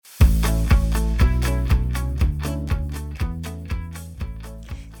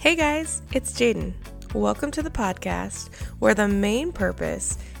Hey guys, it's Jaden. Welcome to the podcast where the main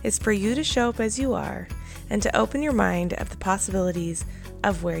purpose is for you to show up as you are and to open your mind of the possibilities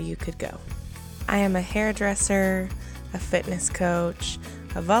of where you could go. I am a hairdresser, a fitness coach,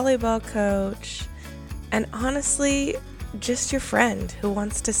 a volleyball coach, and honestly, just your friend who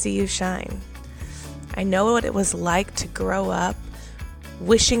wants to see you shine. I know what it was like to grow up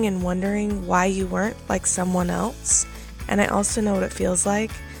wishing and wondering why you weren't like someone else, and I also know what it feels like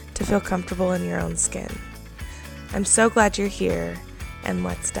to feel comfortable in your own skin. I'm so glad you're here, and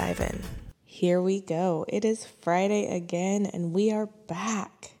let's dive in. Here we go. It is Friday again, and we are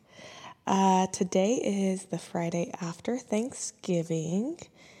back. Today is the Friday after Thanksgiving,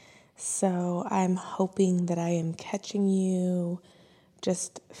 so I'm hoping that I am catching you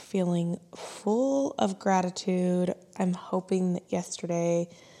just feeling full of gratitude. I'm hoping that yesterday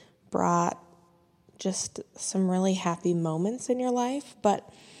brought just some really happy moments in your life, but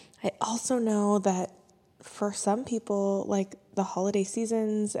I also know that for some people, like the holiday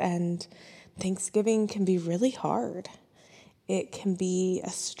seasons and Thanksgiving can be really hard. It can be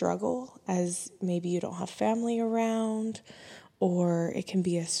a struggle as maybe you don't have family around, or it can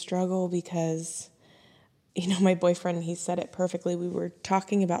be a struggle because, my boyfriend, he said it perfectly. We were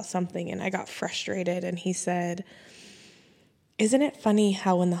talking about something and I got frustrated and he said, "Isn't it funny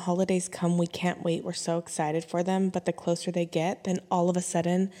how when the holidays come, we can't wait, we're so excited for them, but the closer they get, then all of a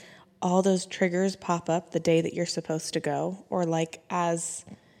sudden, all those triggers pop up the day that you're supposed to go, or like as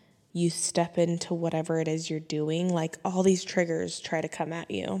you step into whatever it is you're doing, like all these triggers try to come at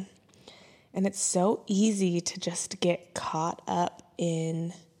you." And it's so easy to just get caught up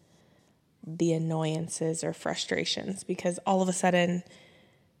in the annoyances or frustrations because all of a sudden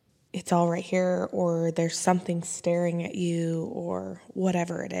it's all right here, or there's something staring at you, or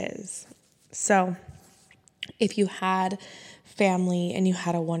whatever it is. So if you had family and you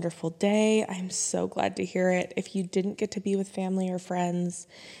had a wonderful day, I'm so glad to hear it. If you didn't get to be with family or friends,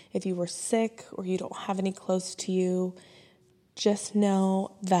 if you were sick or you don't have any close to you, just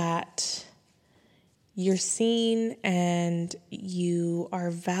know that you're seen and you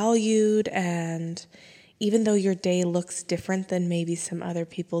are valued, and even though your day looks different than maybe some other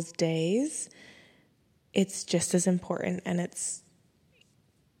people's days, it's just as important and it's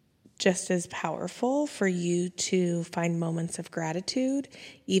just as powerful for you to find moments of gratitude,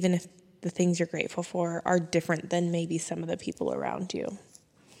 even if the things you're grateful for are different than maybe some of the people around you.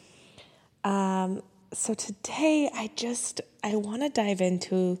 So today I want to dive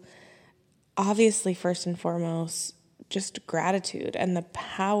into, obviously, first and foremost, just gratitude and the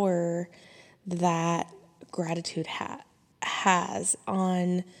power that gratitude has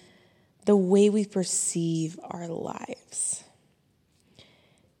on the way we perceive our lives.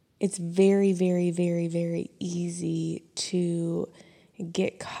 It's very, very, very, very easy to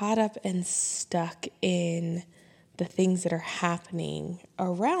get caught up and stuck in the things that are happening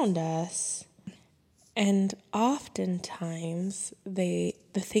around us. And oftentimes, the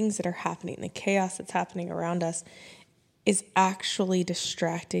things that are happening, the chaos that's happening around us, is actually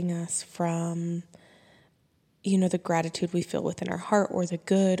distracting us from, the gratitude we feel within our heart, or the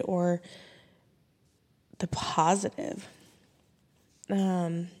good, or the positive.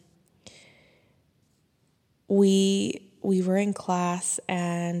 We were in class,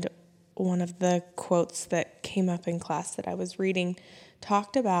 and one of the quotes that came up in class that I was reading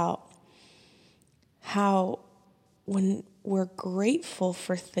talked about how when we're grateful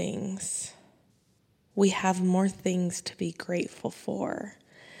for things, we have more things to be grateful for.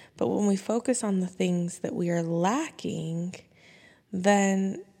 But when we focus on the things that we are lacking,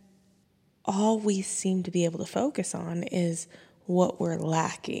 then all we seem to be able to focus on is what we're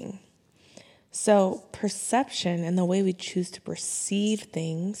lacking. So perception and the way we choose to perceive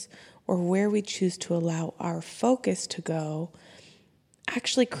things, or where we choose to allow our focus to go,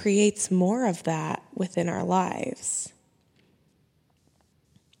 actually creates more of that within our lives.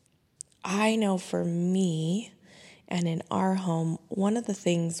 I know for me, and in our home, one of the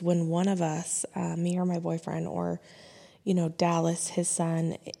things when one of us, me or my boyfriend, or Dallas, his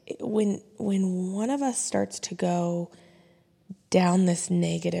son, when one of us starts to go down this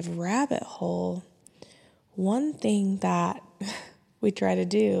negative rabbit hole, one thing that we try to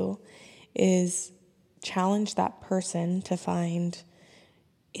do is challenge that person to find,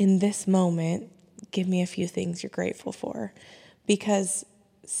 in this moment, give me a few things you're grateful for. Because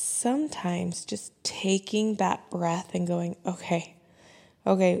sometimes just taking that breath and going, okay,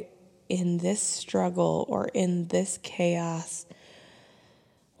 in this struggle or in this chaos,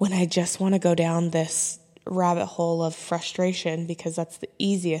 when I just want to go down this rabbit hole of frustration because that's the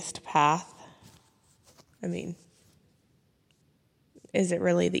easiest path. Is it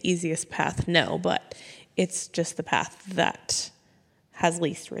really the easiest path? No, but it's just the path that has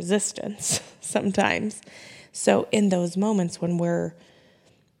least resistance sometimes. So in those moments when we're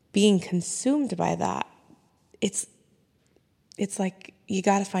being consumed by that, it's like you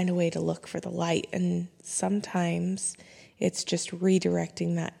got to find a way to look for the light. And sometimes it's just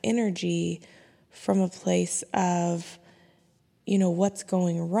redirecting that energy from a place of, what's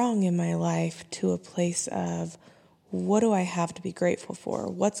going wrong in my life to a place of, what do I have to be grateful for?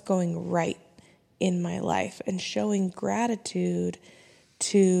 What's going right in my life? And showing gratitude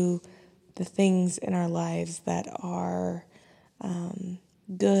to the things in our lives that are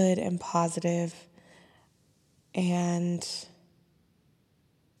good and positive, and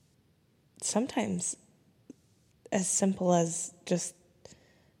sometimes as simple as just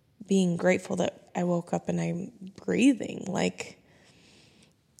being grateful that I woke up and I'm breathing. Like,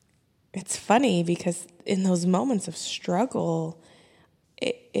 it's funny because in those moments of struggle,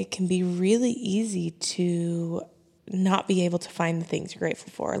 it can be really easy to not be able to find the things you're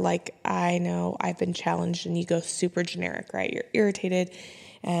grateful for. Like, I know I've been challenged and you go super generic, right? You're irritated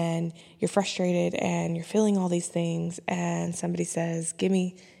and you're frustrated and you're feeling all these things, and somebody says, give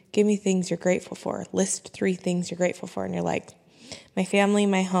me things you're grateful for. List 3 things you're grateful for. And you're like, my family,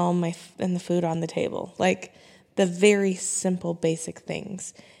 my home, and the food on the table. Like, the very simple, basic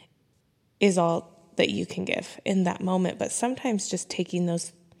things is all that you can give in that moment. But sometimes just taking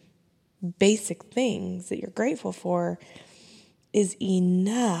those basic things that you're grateful for is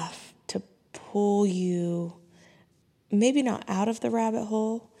enough to pull you, maybe not out of the rabbit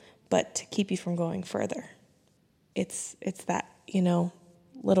hole, but to keep you from going further. It's that,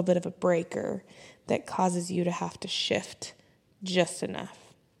 little bit of a breaker that causes you to have to shift just enough.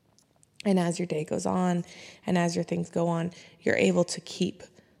 And as your day goes on and as your things go on, you're able to keep,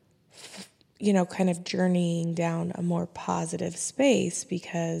 kind of journeying down a more positive space,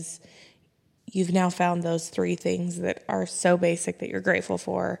 because you've now found those 3 things that are so basic that you're grateful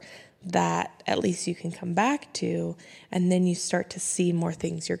for that at least you can come back to. And then you start to see more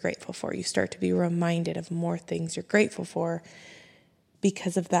things you're grateful for. You start to be reminded of more things you're grateful for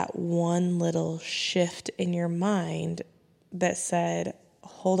because of that one little shift in your mind that said,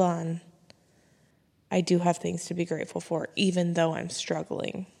 hold on, I do have things to be grateful for, even though I'm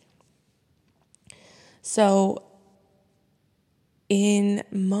struggling. So in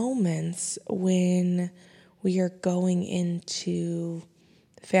moments when we are going into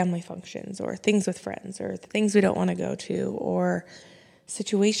family functions or things with friends or things we don't want to go to, or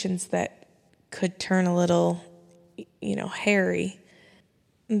situations that could turn a little, hairy,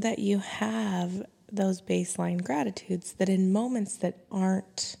 that you have those baseline gratitudes that in moments that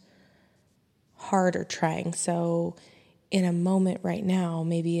aren't hard or trying. So in a moment right now,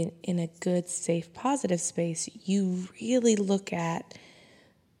 maybe in a good, safe, positive space, you really look at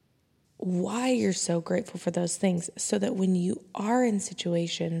why you're so grateful for those things, so that when you are in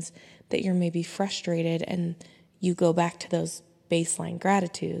situations that you're maybe frustrated and you go back to those baseline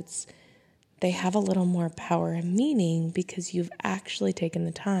gratitudes, they have a little more power and meaning because you've actually taken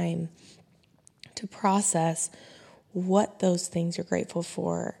the time to process what those things you're grateful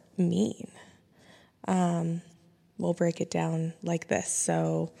for mean. We'll break it down like this.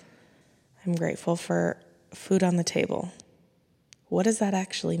 So I'm grateful for food on the table. What does that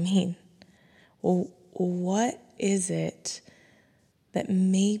actually mean? Well, what is it that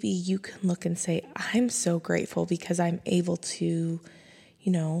maybe you can look and say, I'm so grateful because I'm able to,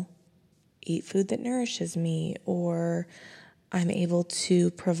 eat food that nourishes me, or I'm able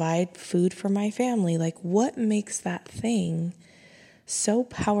to provide food for my family. Like, what makes that thing so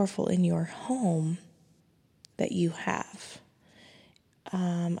powerful in your home that you have?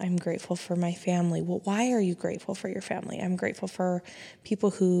 I'm grateful for my family. Well, why are you grateful for your family? I'm grateful for people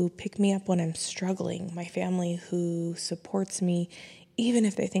who pick me up when I'm struggling, my family who supports me even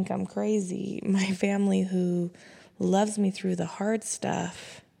if they think I'm crazy, my family who loves me through the hard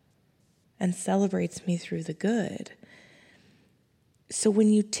stuff and celebrates me through the good. So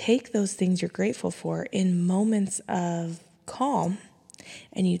when you take those things you're grateful for in moments of calm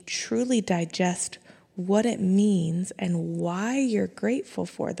and you truly digest what it means and why you're grateful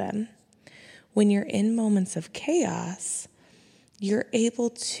for them, when you're in moments of chaos, you're able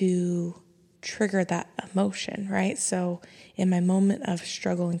to trigger that emotion, right? So in my moment of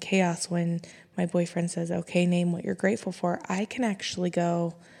struggle and chaos, when my boyfriend says, okay, name what you're grateful for, I can actually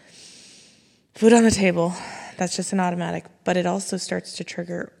go, food on the table. That's just an automatic. But it also starts to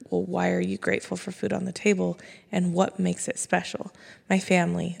trigger, well, why are you grateful for food on the table and what makes it special? My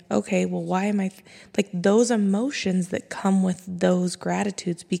family. Okay, well, why am I like those emotions that come with those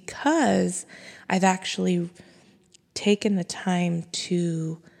gratitudes, because I've actually taken the time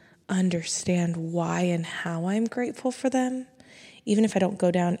to understand why and how I'm grateful for them, even if I don't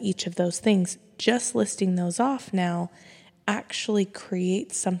go down each of those things, just listing those off now actually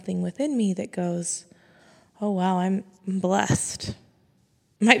creates something within me that goes, oh, wow, I'm blessed.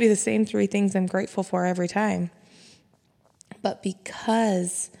 Might be the same 3 things I'm grateful for every time. But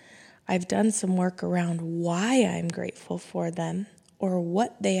because I've done some work around why I'm grateful for them or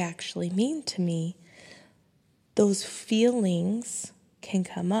what they actually mean to me, those feelings can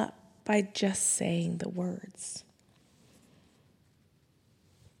come up by just saying the words.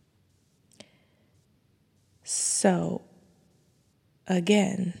 So,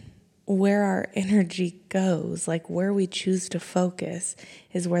 again, where our energy goes, like where we choose to focus,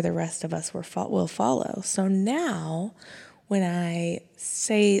 is where the rest of us will follow. So now, when I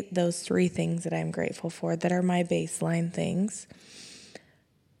say those 3 things that I'm grateful for, that are my baseline things,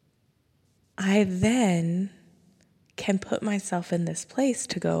 I then can put myself in this place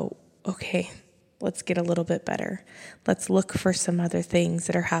to go, okay, let's get a little bit better. Let's look for some other things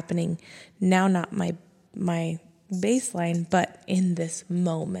that are happening now, not my baseline, but in this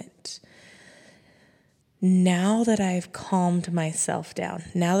moment. Now that I've calmed myself down,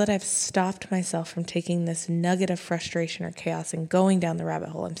 now that I've stopped myself from taking this nugget of frustration or chaos and going down the rabbit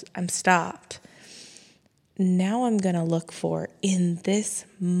hole, I'm stopped. Now I'm going to look for, in this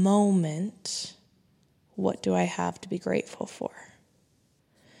moment, what do I have to be grateful for?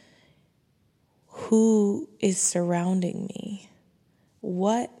 Who is surrounding me?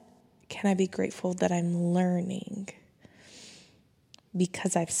 What can I be grateful that I'm learning?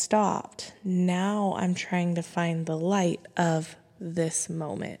 Because I've stopped, now I'm trying to find the light of this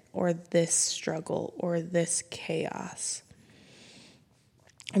moment or this struggle or this chaos.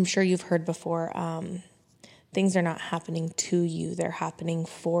 I'm sure you've heard before, things are not happening to you, they're happening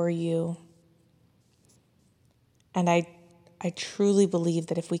for you. And I truly believe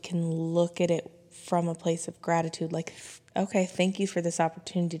that if we can look at it from a place of gratitude, like, okay, thank you for this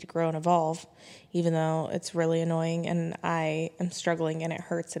opportunity to grow and evolve, even though it's really annoying and I am struggling and it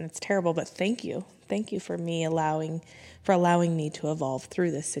hurts and it's terrible, but thank you. Thank you for allowing me to evolve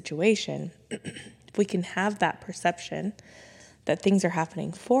through this situation. If we can have that perception that things are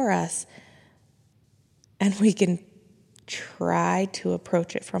happening for us, and we can try to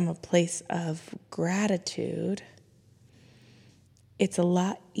approach it from a place of gratitude, it's a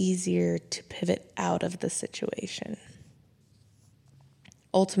lot easier to pivot out of the situation.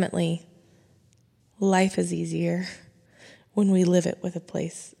 Ultimately, life is easier when we live it with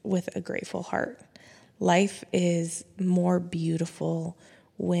a grateful heart. Life is more beautiful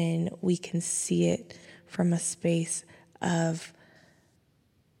when we can see it from a space of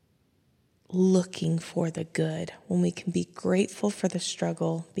looking for the good, when we can be grateful for the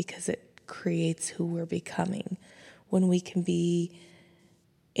struggle because it creates who we're becoming, when we can be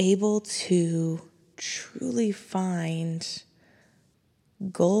able to truly find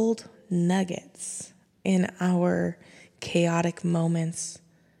gold nuggets in our chaotic moments.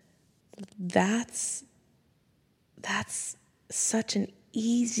 That's such an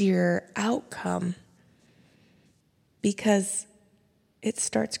easier outcome because it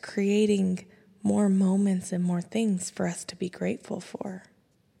starts creating more moments and more things for us to be grateful for.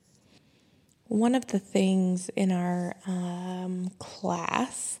 One of the things in our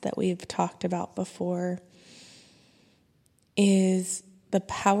class that we've talked about before is the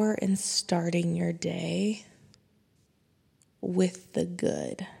power in starting your day with the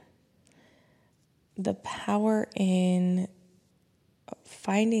good. The power in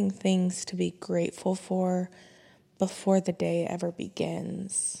finding things to be grateful for before the day ever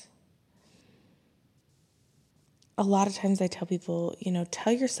begins. A lot of times I tell people,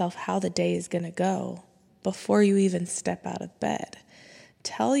 tell yourself how the day is going to go before you even step out of bed.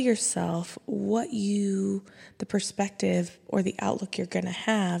 Tell yourself the perspective or the outlook you're going to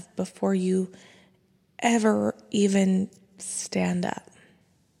have before you ever even stand up.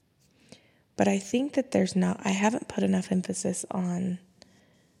 But I think that I haven't put enough emphasis on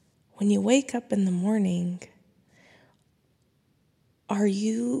when you wake up in the morning, are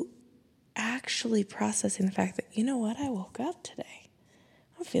you actually processing the fact that, you know what, I woke up today.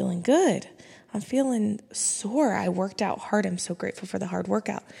 I'm feeling good. I'm feeling sore. I worked out hard. I'm so grateful for the hard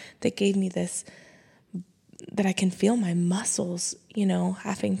workout that gave me this, that I can feel my muscles,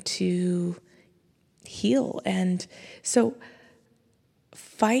 having to heal. And so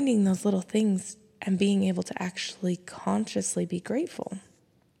finding those little things and being able to actually consciously be grateful.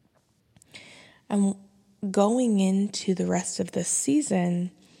 And going into the rest of this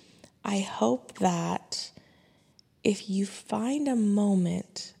season, I hope that if you find a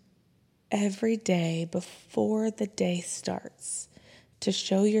moment every day before the day starts to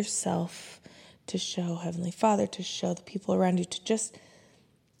show yourself, to show Heavenly Father, to show the people around you, to just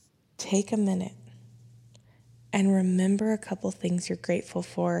take a minute and remember a couple things you're grateful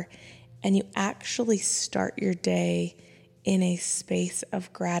for, and you actually start your day in a space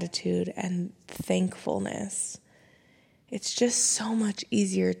of gratitude and thankfulness, it's just so much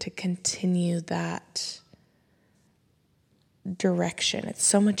easier to continue that direction. It's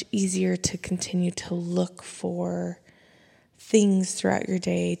so much easier to continue to look for things throughout your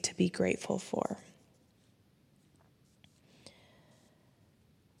day to be grateful for.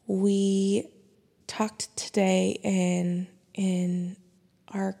 We talked today in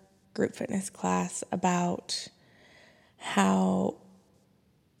our group fitness class about how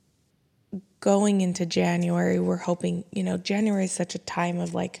going into January, we're hoping, January is such a time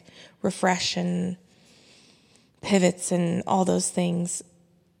of like refresh and pivots and all those things.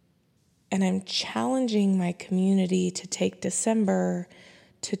 And I'm challenging my community to take December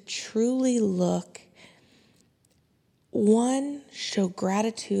to truly look, one, show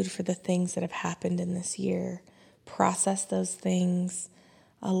gratitude for the things that have happened in this year, process those things,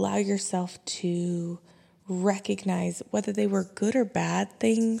 allow yourself to recognize whether they were good or bad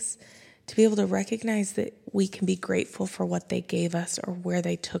things, to be able to recognize that we can be grateful for what they gave us or where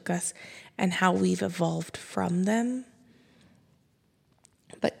they took us and how we've evolved from them.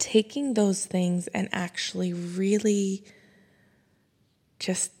 But taking those things and actually really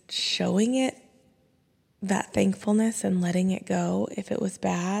just showing it, that thankfulness, and letting it go if it was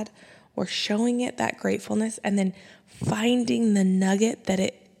bad, or showing it that gratefulness and then finding the nugget that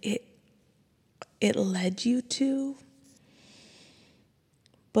it led you to,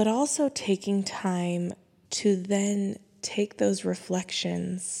 but also taking time to then take those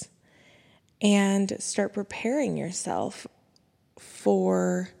reflections and start preparing yourself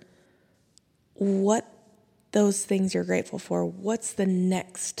for what those things you're grateful for. What's the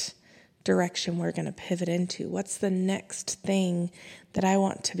next direction we're going to pivot into? What's the next thing that I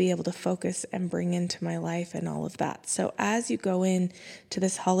want to be able to focus and bring into my life and all of that? So as you go in to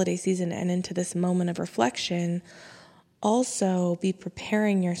this holiday season and into this moment of reflection, also be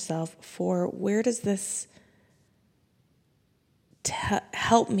preparing yourself for where does this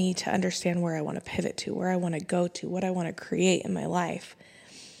help me to understand where I want to pivot to, where I want to go to, what I want to create in my life.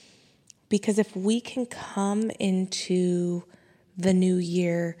 Because if we can come into the new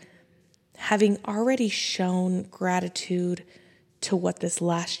year having already shown gratitude to what this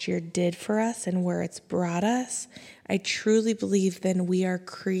last year did for us and where it's brought us, I truly believe then we are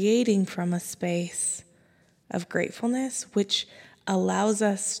creating from a space of gratefulness, which allows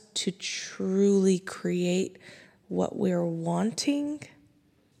us to truly create what we're wanting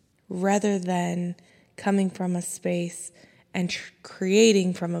rather than coming from a space and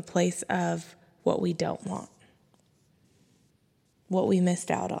creating from a place of what we don't want, what we missed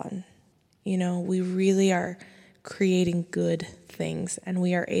out on. We really are creating good things, and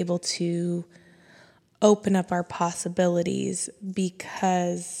we are able to open up our possibilities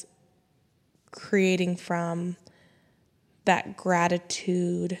because creating from that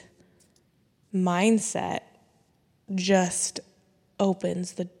gratitude mindset just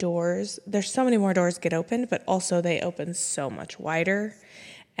opens the doors. There's so many more doors get opened, but also they open so much wider,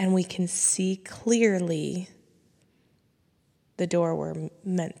 and we can see clearly the door we're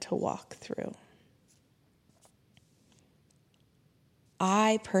meant to walk through.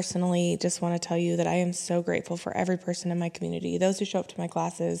 I personally just want to tell you that I am so grateful for every person in my community, those who show up to my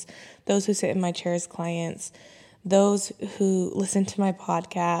classes, those who sit in my chair as clients, those who listen to my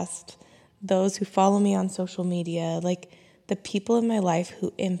podcast, those who follow me on social media, like the people in my life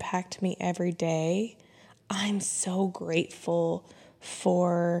who impact me every day. I'm so grateful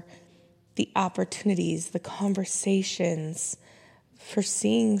for the opportunities, the conversations, for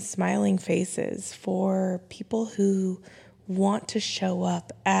seeing smiling faces, for people who want to show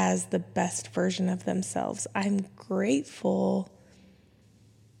up as the best version of themselves. I'm grateful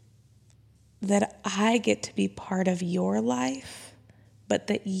that I get to be part of your life, but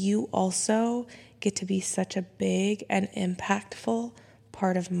that you also get to be such a big and impactful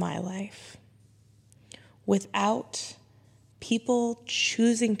part of my life. Without people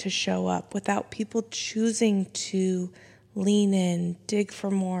choosing to show up, without people choosing to lean in, dig for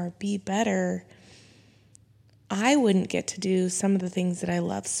more, be better, I wouldn't get to do some of the things that I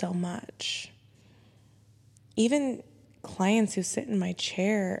love so much. Even clients who sit in my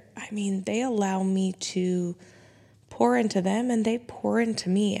chair, they allow me to pour into them and they pour into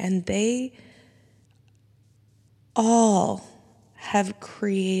me, and they all have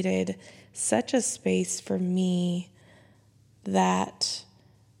created such a space for me that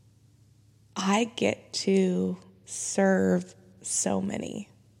I get to serve so many.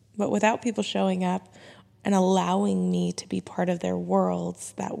 But without people showing up and allowing me to be part of their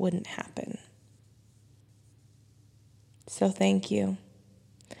worlds, that wouldn't happen. So thank you.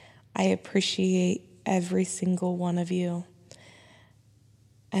 I appreciate every single one of you.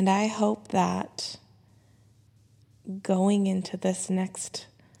 And I hope that going into this next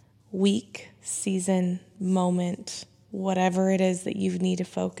week, season, moment, whatever it is that you need to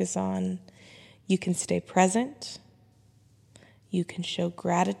focus on, you can stay present, you can show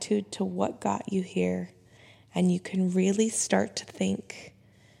gratitude to what got you here, and you can really start to think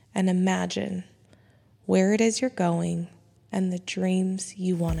and imagine where it is you're going and the dreams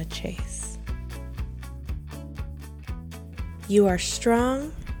you want to chase. You are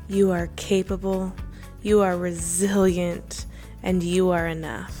strong, you are capable, you are resilient, and you are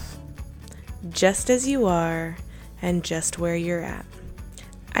enough. Just as you are and just where you're at.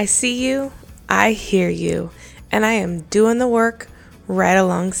 I see you, I hear you, and I am doing the work right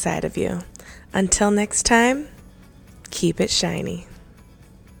alongside of you. Until next time, keep it shiny.